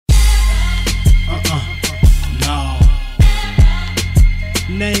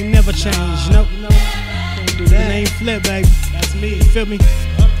never change, you know. Don't do that. Name flip, baby. That's me. You feel me?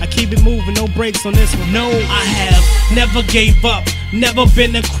 I keep it moving, no breaks on this one. No, I have never gave up, never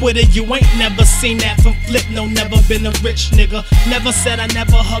been a quitter. You ain't never seen that from Flip. No, never been a rich nigga. Never said I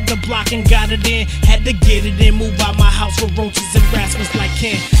never hugged the block and got it in. Had to get it in, move out my house with roaches and rats was like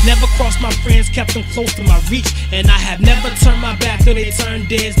Ken. Never crossed my friends, kept them close to my reach. And I have never turned my back till they turned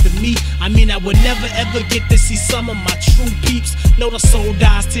theirs to me. I mean, I would never ever get to see some of my true peeps. Know the soul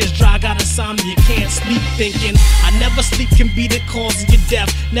dies, tears dry, got insomnia, you can't sleep thinking. I never sleep can be the cause of your death.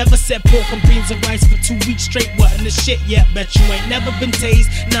 Never said pork and beans and rice for 2 weeks straight. Wasn't the shit yet, bet you ain't never been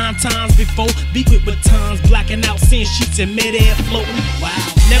tased 9 times before. Beat with batons, blacking out, seeing sheets in midair floating. Wow.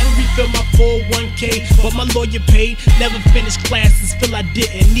 Never refill my 401k, but my lawyer paid. Never finished classes, feel I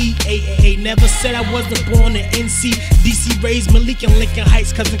didn't need AAA. Never said I wasn't born in NC. DC raised Malik and Lincoln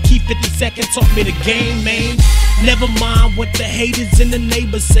Heights, cousin Keith 52nd taught me the game, man. Never mind what the haters and the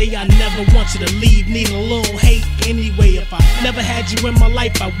neighbors say. I never want you to leave, need a little hate anyway. If I never had you in my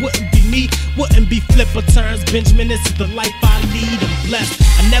life, I wouldn't be me, wouldn't be Flipper turns Benjamin. This is the life I lead, I'm blessed.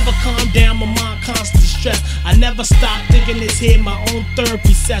 I never calm down, my mind constantly stressed. I never stopped thinking this here my own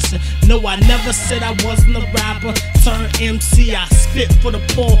therapy session. No, I never said I wasn't a rapper turned MC. I spit for the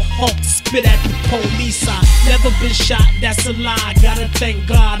poor hawk, spit at the police. I never been shot, that's a lie. Gotta thank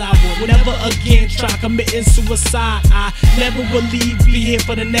God I will never again try committing suicide. I never will leave, be here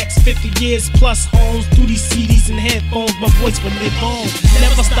for the next 50 years plus homes. Through these CDs and headphones, my voice will live on.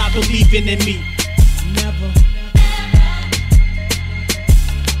 Never stop believing in me. Never.